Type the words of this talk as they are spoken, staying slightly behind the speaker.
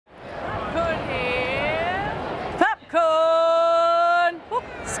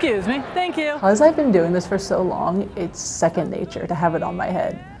Excuse me. Thank you. Because I've been doing this for so long, it's second nature to have it on my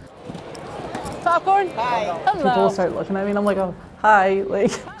head. Popcorn? Hi. Hello. People will start looking at me and I'm like, oh, hi.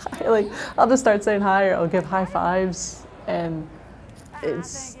 Like, I'll just start saying hi or I'll give high fives. And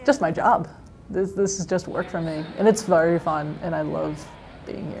it's just my job. This is just work for me. And it's very fun and I love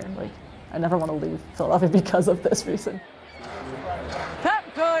being here. Like, I never want to leave Philadelphia because of this reason.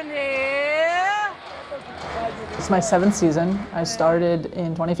 Popcorn here. It's my 7th season. I started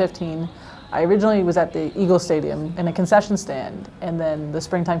in 2015. I originally was at the Eagle Stadium in a concession stand, and then the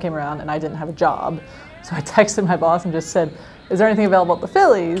springtime came around and I didn't have a job. So I texted my boss and just said, is there anything available at the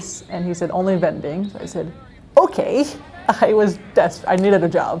Phillies? And he said, only vending. So I said, okay. I was desperate. I needed a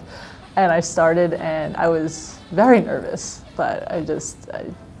job. And I started and I was very nervous, but I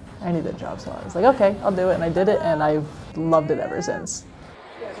needed a job. So I was like, okay, I'll do it. And I did it and I've loved it ever since.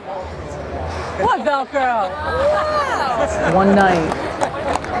 What Velcro? Wow. One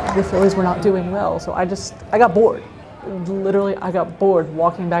night, the Phillies were not doing well, so I got bored. Literally, I got bored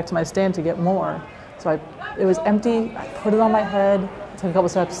walking back to my stand to get more. So it was empty, I put it on my head, took a couple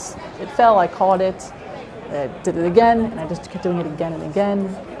steps, it fell, I caught it, I did it again, and I just kept doing it again and again.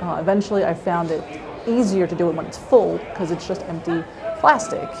 Eventually, I found it easier to do it when it's full, because it's just empty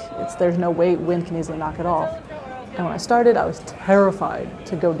plastic. There's no weight, wind can easily knock it off. And when I started, I was terrified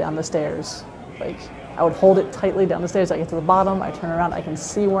to go down the stairs. Like, I would hold it tightly down the stairs. I get to the bottom, I turn around, I can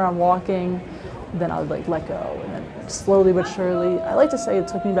see where I'm walking. Then I would like let go, and then slowly but surely. I like to say it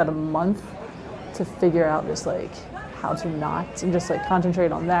took me about a month to figure out just like how to not and just like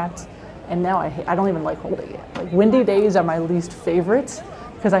concentrate on that. And now I don't even like holding it. Like windy days are my least favorite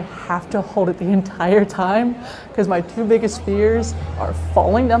because I have to hold it the entire time because my 2 biggest fears are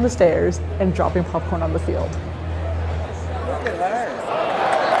falling down the stairs and dropping popcorn on the field. Look at her.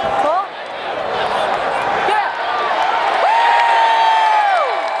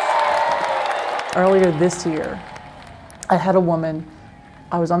 Earlier this year, I had a woman,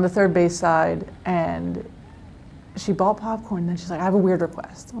 I was on the third base side, and she bought popcorn, and then she's like, I have a weird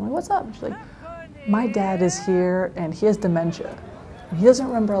request. I'm like, what's up? She's like, my dad is here, and he has dementia. And he doesn't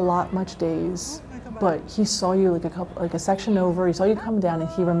remember much days, but he saw you like a section over, he saw you come down, and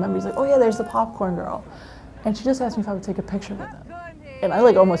he remembers, he's like, oh yeah, there's the popcorn girl. And she just asked me if I would take a picture with him. And I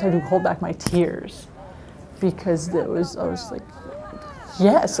like almost had to hold back my tears, because I was like,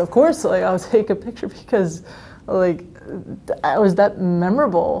 yes, of course, like I'll take a picture because like I was that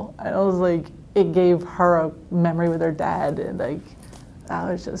memorable. And I was like, it gave her a memory with her dad, and like that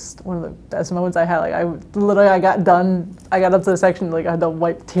was just one of the best moments I had. Like I got done, I got up to the section, like I had to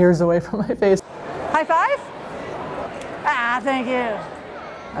wipe tears away from my face. High five? Ah, thank you.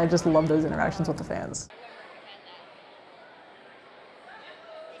 I just love those interactions with the fans.